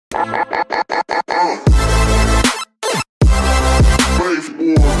Hey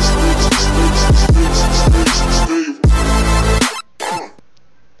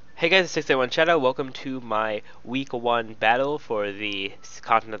guys, it's 681 Shadow. Welcome to my Week 1 battle for the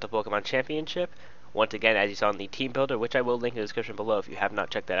Continental Pokemon Championship. Once again, as you saw in the team builder, which I will link in the description below if you have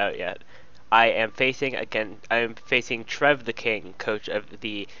not checked that out yet. I am facing Trev the King, coach of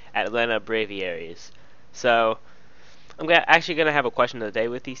the Atlanta Braviarys. So, I'm actually going to have a question of the day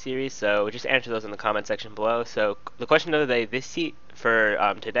with these series, so just answer those in the comment section below. So, the question of the day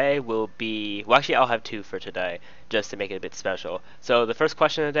for today will be, well, actually I'll have two for today, just to make it a bit special. So, the first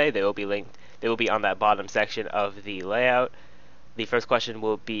question of the day, they will be linked, they will be on that bottom section of the layout. The first question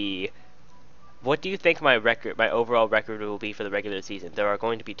will be, what do you think my overall record will be for the regular season? There are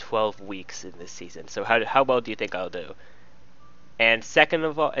going to be 12 weeks in this season, so how well do you think I'll do? And second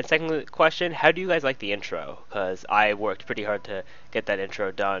question, how do you guys like the intro? Because I worked pretty hard to get that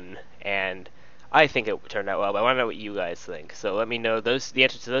intro done, and I think it turned out well, but I want to know what you guys think. So let me know the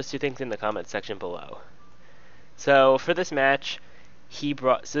answers to those two things in the comment section below. So for this match, as you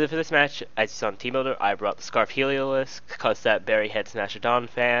saw in Team Builder, I brought the Scarf Heliolisk, Cosset Berry Head Smashadon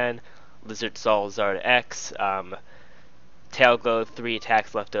Fan, Lizard Soul Zard X, Tail Glow 3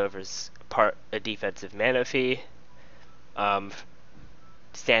 attacks leftovers, part a defensive Manaphy,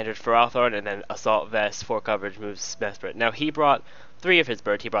 standard for Ferrothorn, and then Assault Vest, 4 coverage moves, Mesprit. Now he brought 3 of his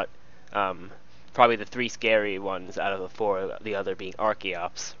birds. He brought probably the 3 scary ones out of the 4, the other being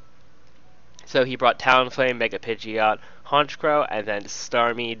Archeops. So he brought Talonflame, Mega Pidgeot, Honchkrow, and then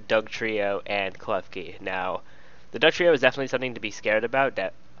Starmie, Dugtrio, and Klefki. Now, the Dugtrio is definitely something to be scared about,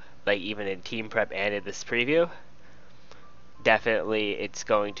 that, like, even in team prep and in this preview. Definitely, it's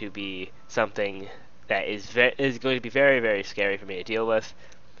going to be something that is going to be very, very scary for me to deal with,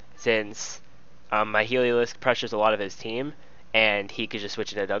 since my Heliolisk pressures a lot of his team, and he could just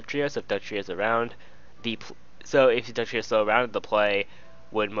switch into Dugtrio. So if Dugtrio's around, if Dugtrio's still around, the play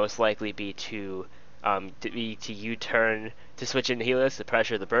would most likely be to U-turn, to switch into Heliolisk to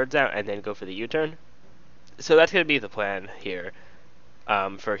pressure the birds out, and then go for the U-turn. So that's going to be the plan here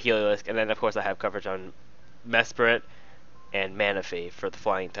for Heliolisk, and then of course I have coverage on Mesprit and Manaphy for the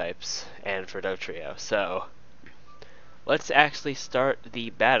flying types, and for Dugtrio. So let's actually start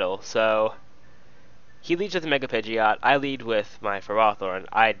the battle. So he leads with the Mega Pidgeot. I lead with my Ferrothorn.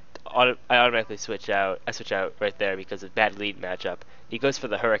 I automatically switch out. I switch out right there because of bad lead matchup. He goes for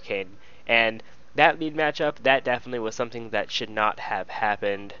the Hurricane, and that lead matchup, that definitely was something that should not have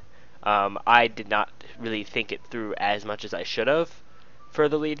happened. I did not really think it through as much as I should have for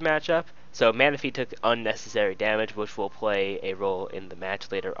the lead matchup. So Manaphy took unnecessary damage, which will play a role in the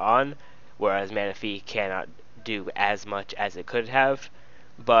match later on, whereas Manaphy cannot do as much as it could have.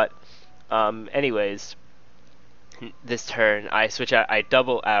 But anyways, this turn I switch out, I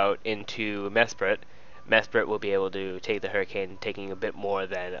double out into Mesprit. Mesprit will be able to take the Hurricane, taking a bit more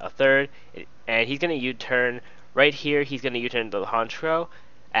than a third, and he's going to U-turn right here. He's going to U-turn the Honchkrow,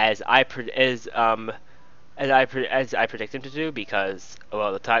 as I predict him to do, because,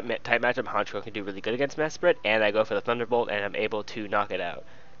 well, the type matchup, Honchkrow can do really good against Mesprit, and I go for the Thunderbolt, and I'm able to knock it out.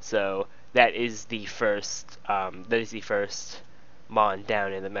 So that is the first Mon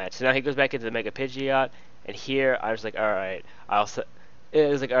down in the match. So now he goes back into the Mega Pidgeot, and here I was like, alright, I don't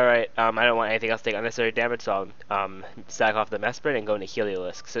want anything else to take unnecessary damage, so I'll sack off the Mesprit and go into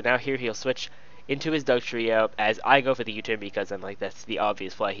Heliolisk. So now here he'll switch into his Dugtrio, as I go for the U-turn, because I'm like, that's the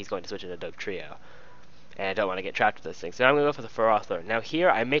obvious play, he's going to switch into Dugtrio. And I don't want to get trapped with this thing. So now I'm going to go for the Ferrothorn. Now here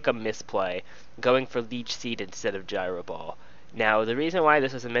I make a misplay, going for Leech Seed instead of Gyro Ball. Now the reason why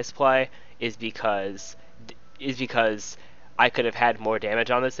this was a misplay is because I could have had more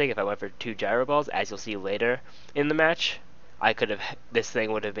damage on this thing if I went for 2 Gyro Balls, as you'll see later in the match. This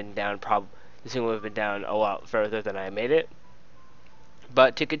thing would have been down a lot further than I made it.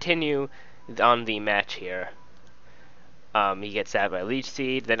 But to continue on the match here, he gets stabbed by Leech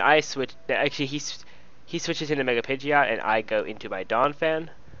Seed. Then I switch. Actually, he switches into Mega Pidgeot, and I go into my Donphan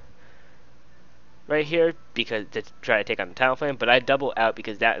right here because to try to take on the Talonflame. But I double out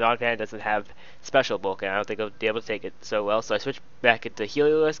because that Donphan doesn't have Special Bulk, and I don't think I'll be able to take it so well. So I switch back into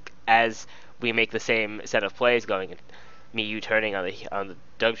Heliolisk as we make the same set of plays, going me U-turning on the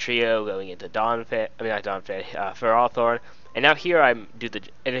Dugtrio, going into Ferrothorn, and now here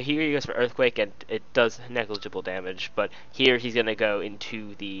here he goes for Earthquake, and it does negligible damage. But here he's gonna go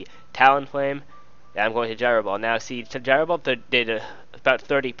into the Talonflame, and I'm going to Gyro Ball. Now see, Gyro Ball did about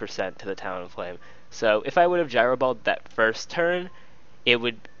 30% to the Talonflame. So if I would have Gyro Balled that first turn,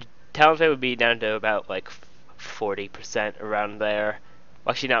 Talonflame would be down to about like 40% around there.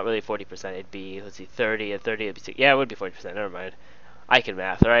 Well, actually, not really 40%. It'd be, let's see, 30 and 30. It'd be, yeah, it would be 40%. Never mind. I can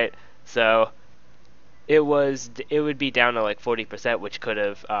math, right? So it would be down to like 40%,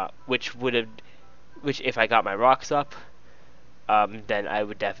 which if I got my rocks up, then that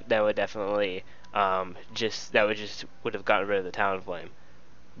would definitely would have gotten rid of the Talon Flame.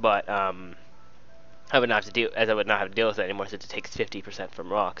 But I would not have to deal with it anymore since it takes 50%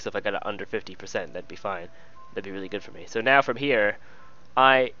 from rocks. So if I got it under 50%, that'd be fine. That'd be really good for me. So now from here,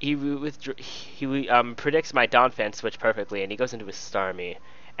 he predicts my Donphan switch perfectly, and he goes into his Starmie,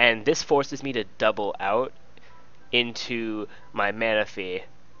 and this forces me to double out into my Manaphy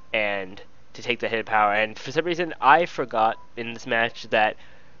and to take the hit power. And for some reason, I forgot in this match that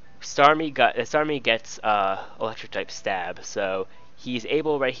Starmie gets electric type stab, so he's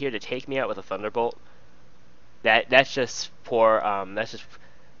able right here to take me out with a Thunderbolt. That's just poor. That's just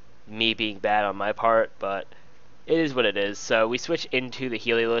me being bad on my part, but it is what it is. So we switch into the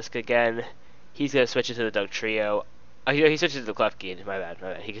Heliolisk again. He's gonna switch into the Dugtrio. Oh, he switches to the Klefki. My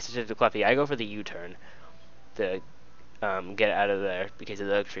bad. He switches to the Klefki. I go for the U-turn to get out of there because of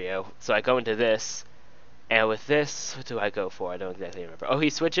the Dugtrio. So I go into this, and with this, what do I go for? I don't exactly remember. Oh,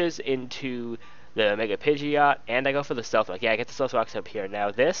 he switches into the Mega Pidgeot, and I go for the Stealth Rock. Yeah, I get the Stealth Rocks up here.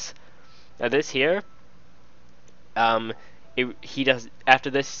 Now this here, he does at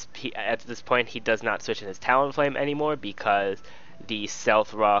this point he does not switch in his Talonflame anymore because the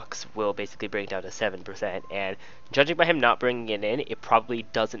Stealth Rocks will basically bring it down to 7%, and judging by him not bringing it in, it probably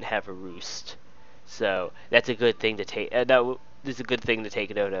doesn't have a roost. So that's a good thing to take. That is a good thing to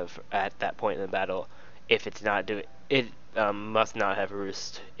take note of at that point in the battle. If it's not doing it, must not have a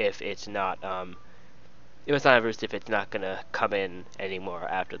roost if it's not it must not have a roost if it's not gonna come in anymore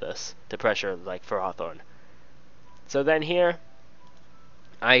after this to pressure like for Hawthorne. So then here,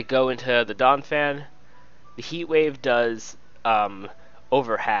 I go into the Donphan. The Heat Wave does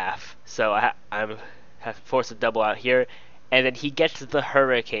over half, so I'm forced to double out here, and then he gets the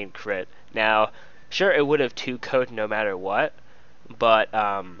Hurricane crit. Now, sure, it would have 2-coat no matter what, but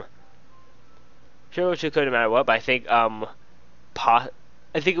I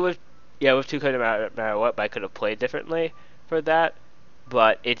think it would, yeah, with 2-coat no matter what, but I could have played differently for that.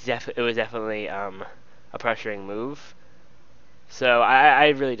 But it was definitely a pressuring move. So I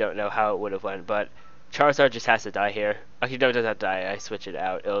really don't know how it would have went, but Charizard just has to die here. Actually, no, it doesn't have to die. I switch it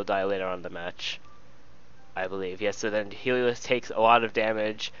out. It'll die later on in the match, I believe. Yes, so then Heliolisk takes a lot of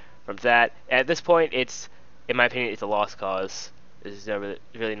damage from that. At this point, in my opinion, it's a lost cause. There's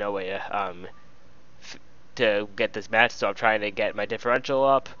really no way to get this match, so I'm trying to get my differential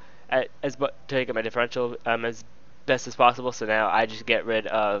up as best as possible. So now I just get rid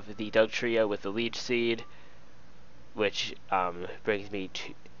of the Dugtrio with the Leech Seed, which brings him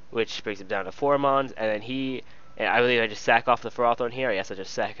down to 4 Mons, and then I believe I just sack off the Ferrothorn here. Yes, I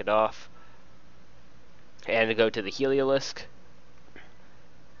just sack it off. And go to the Heliolisk.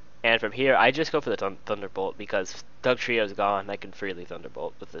 And from here, I just go for the Thunderbolt because Dugtrio's gone. I can freely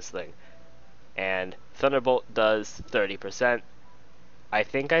Thunderbolt with this thing. And Thunderbolt does 30%. I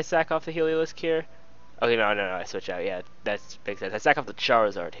think I sack off the Heliolisk here. Okay, no, I switch out. Yeah, that makes sense. I sack off the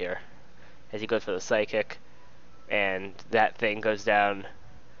Charizard here as he goes for the Psychic. And that thing goes down.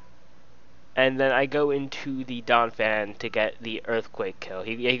 And then I go into the Donphan to get the Earthquake kill.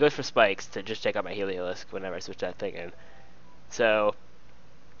 He goes for Spikes to just take out my Heliolisk whenever I switch that thing in. So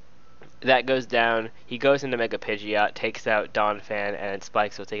that goes down. He goes into Mega Pidgeot, takes out Donphan, and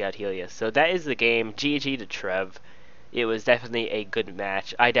Spikes will take out Helios. So that is the game. GG to Trev. It was definitely a good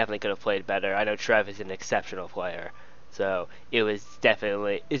match. I definitely could have played better. I know Trev is an exceptional player, so it's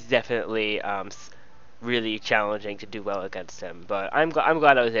definitely really challenging to do well against him. But I'm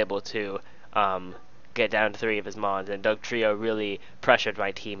glad I was able to get down to 3 of his Mons, and Dugtrio really pressured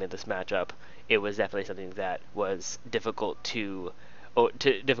my team in this matchup. It was definitely something that was difficult to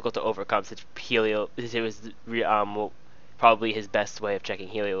overcome, since it was probably his best way of checking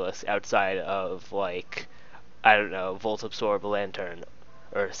Heliolisk outside of, like, I don't know, Volt Absorb, Lantern,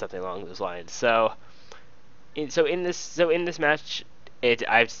 or something along those lines. So in this match,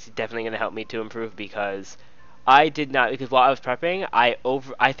 it's definitely going to help me to improve because because while I was prepping, I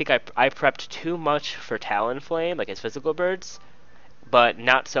think I prepped too much for Talonflame, like his physical birds, but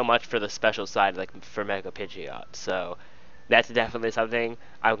not so much for the special side, like for Mega Pidgeot. So that's definitely something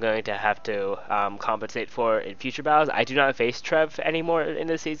I'm going to have to compensate for in future battles. I do not face Trev anymore in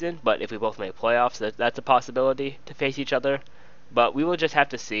this season, but if we both make playoffs, that's a possibility to face each other. But we will just have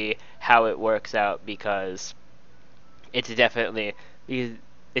to see how it works out because it's definitely a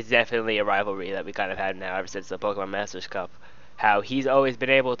rivalry that we kind of had now ever since the Pokemon Masters Cup. How he's always been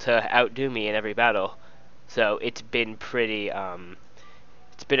able to outdo me in every battle, so it's been a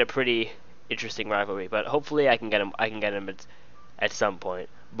pretty interesting rivalry. But hopefully I can get him at some point.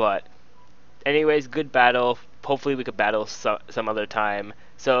 But anyways, good battle. Hopefully we could battle some other time.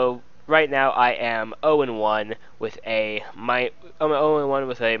 So right now I am 0-1 with I'm 0-1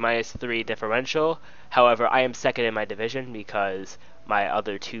 with a -3 differential. However, I am second in my division because my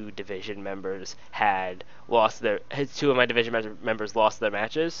other two division members had lost their two of my division members lost their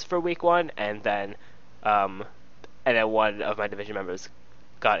matches for week 1, um and then one of my division members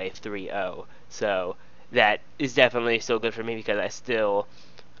got a 3-0. So that is definitely still good for me because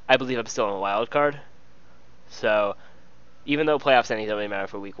I believe I'm still in a wild card. So even though playoff standings don't really matter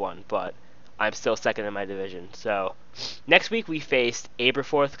for week 1, but I'm still second in my division. So next week we faced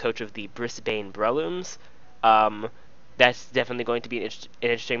Aberforth, coach of the Brisbane Breloons. That's definitely going to be an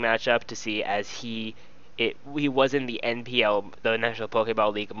interesting matchup to see, as he was in the NPL, the National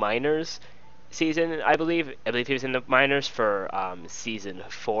Pokeball League Minors season, I believe. I believe he was in the minors for season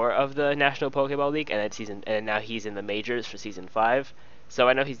 4 of the National Pokeball League, and now he's in the majors for season 5. So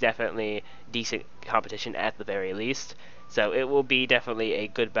I know he's definitely decent competition at the very least. So it will be definitely a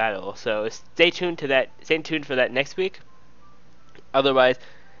good battle. So stay tuned to that. Stay tuned for that next week. Otherwise,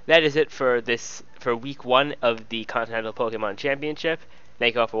 that is it for week 1 of the Continental Pokemon Championship.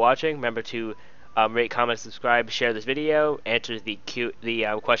 Thank you all for watching. Remember to rate, comment, subscribe, share this video, answer the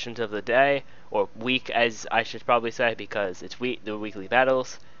questions of the day, or week as I should probably say, because it's the weekly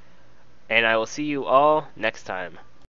battles. And I will see you all next time.